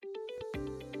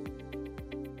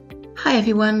Hi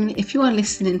everyone, if you are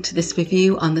listening to this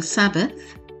review on the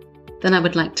Sabbath, then I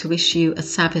would like to wish you a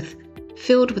Sabbath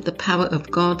filled with the power of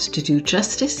God to do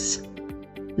justice,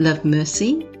 love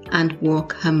mercy, and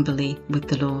walk humbly with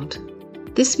the Lord.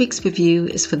 This week's review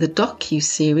is for the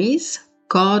docu-series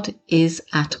God is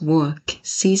at Work,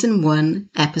 Season 1,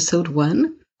 Episode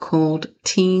 1, called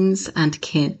Teens and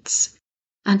Kids.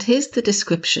 And here's the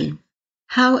description.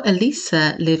 How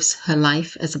Elisa lives her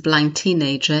life as a blind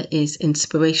teenager is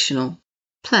inspirational.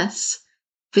 Plus,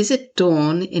 visit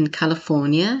Dawn in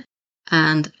California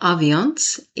and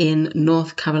Aviance in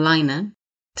North Carolina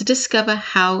to discover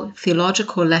how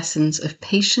theological lessons of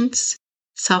patience,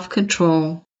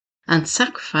 self-control, and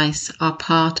sacrifice are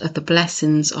part of the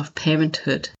blessings of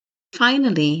parenthood.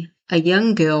 Finally, a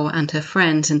young girl and her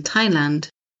friends in Thailand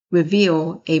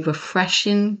reveal a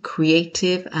refreshing,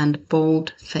 creative, and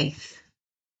bold faith.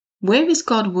 Where is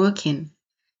God working?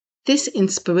 This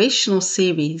inspirational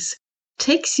series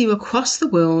takes you across the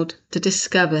world to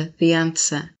discover the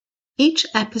answer. Each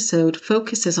episode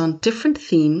focuses on different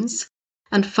themes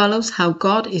and follows how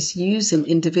God is using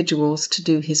individuals to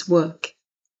do his work.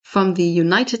 From the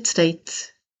United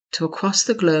States to across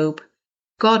the globe,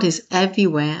 God is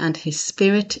everywhere and his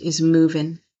spirit is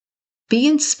moving. Be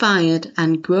inspired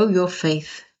and grow your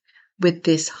faith with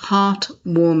this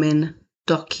heart-warming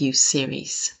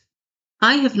docu-series.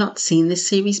 I have not seen this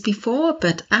series before,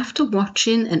 but after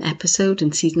watching an episode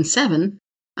in Season 7,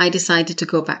 I decided to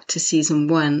go back to Season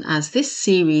 1 as this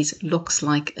series looks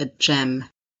like a gem.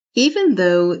 Even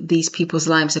though these people's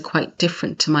lives are quite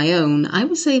different to my own, I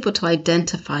was able to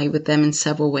identify with them in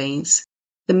several ways.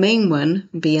 The main one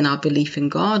being our belief in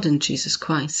God and Jesus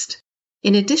Christ.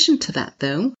 In addition to that,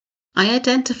 though, I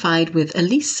identified with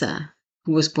Elisa,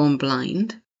 who was born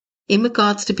blind, in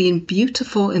regards to being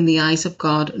beautiful in the eyes of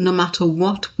God, no matter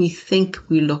what we think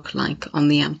we look like on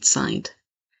the outside.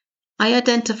 I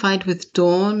identified with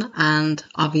Dawn and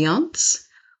Aviance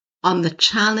on the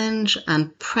challenge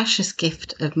and precious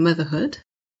gift of motherhood,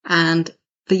 and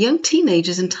the young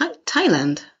teenagers in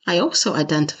Thailand. I also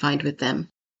identified with them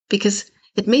because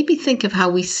it made me think of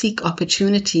how we seek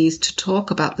opportunities to talk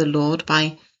about the Lord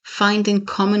by finding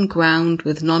common ground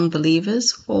with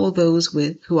non-believers or those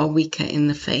who are weaker in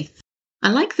the faith. I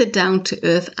like the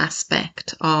down-to-earth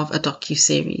aspect of a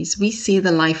docu-series. We see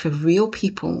the life of real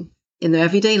people in their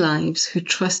everyday lives who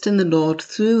trust in the Lord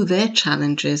through their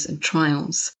challenges and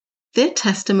trials. Their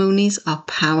testimonies are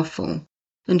powerful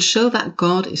and show that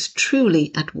God is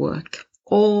truly at work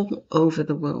all over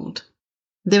the world.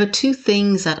 There are two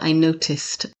things that I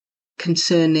noticed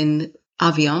concerning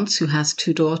Aviance, who has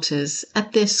two daughters.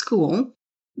 At their school,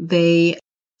 they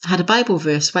had a Bible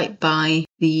verse right by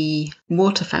the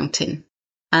water fountain.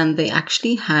 And they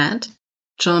actually had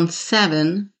John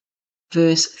 7,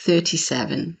 verse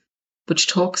 37, which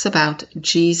talks about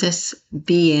Jesus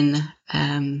being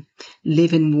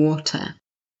living water.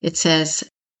 It says,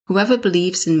 "Whoever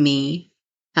believes in me,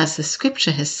 as the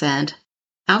scripture has said,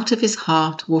 out of his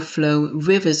heart will flow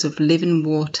rivers of living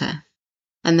water."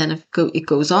 And then it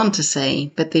goes on to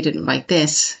say, but they didn't write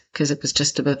this because it was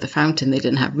just above the fountain. They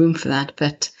didn't have room for that.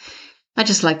 But I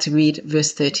just like to read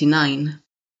verse 39.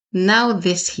 "Now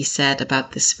this he said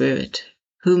about the Spirit,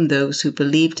 whom those who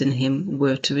believed in him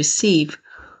were to receive,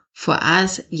 for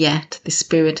as yet the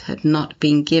Spirit had not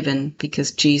been given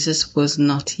because Jesus was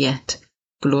not yet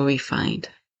glorified."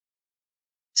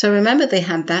 So remember they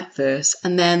had that verse,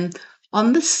 and then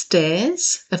on the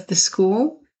stairs of the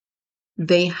school,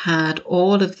 they had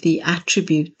all of the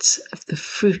attributes of the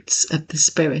fruits of the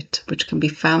Spirit, which can be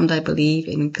found, I believe,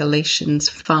 in Galatians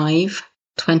 5,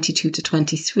 22 to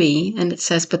 23, and it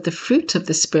says, "But the fruit of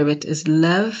the Spirit is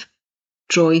love,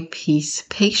 joy, peace,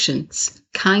 patience,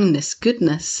 kindness,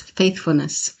 goodness,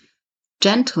 faithfulness,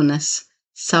 gentleness,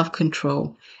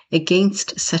 self-control.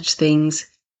 Against such things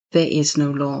there is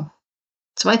no law."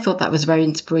 So I thought that was very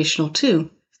inspirational too,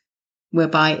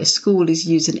 whereby a school is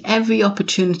using every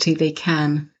opportunity they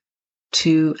can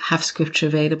to have scripture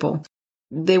available.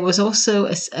 There was also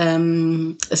a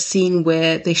scene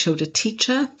where they showed a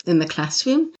teacher in the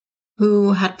classroom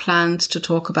who had planned to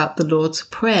talk about the Lord's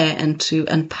Prayer and to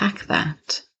unpack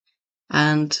that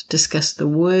and discuss the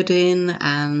wording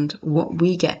and what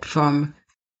we get from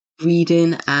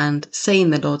reading and saying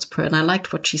the Lord's Prayer. And I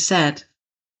liked what she said.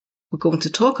 We're going to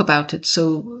talk about it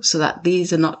so that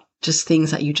these are not just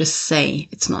things that you just say.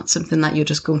 It's not something that you're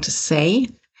just going to say,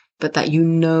 but that you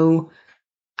know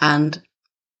and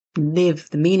live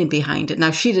the meaning behind it.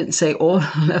 Now, she didn't say all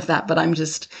of that, but I'm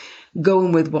just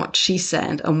going with what she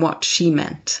said, and what she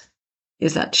meant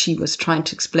is that she was trying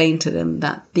to explain to them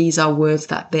that these are words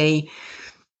that they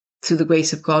through the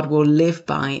grace of God, will live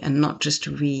by and not just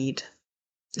read.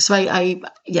 So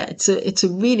it's a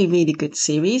really, really good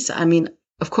series. I mean,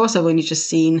 of course, I've only just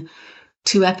seen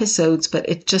 2 episodes, but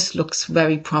it just looks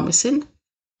very promising.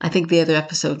 I think the other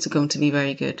episodes are going to be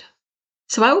very good.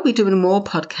 So I will be doing more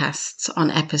podcasts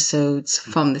on episodes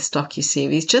from this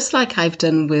docuseries, just like I've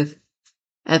done with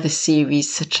other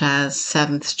series such as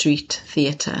 7th Street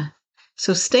Theatre.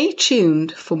 So stay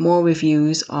tuned for more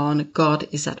reviews on God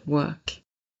is at Work.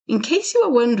 In case you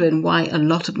are wondering why a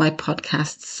lot of my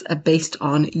podcasts are based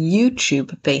on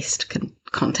YouTube-based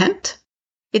content,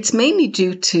 it's mainly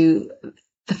due to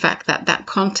the fact that that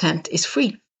content is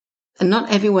free. And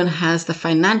not everyone has the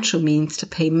financial means to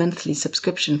pay monthly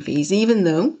subscription fees, even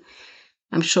though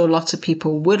I'm sure lots of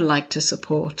people would like to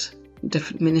support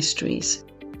different ministries.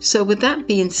 So with that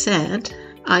being said,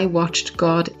 I watched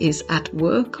God is at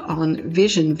Work on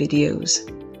Vision Videos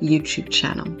YouTube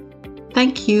channel.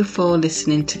 Thank you for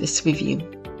listening to this review.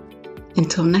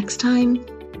 Until next time,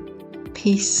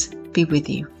 peace be with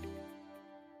you.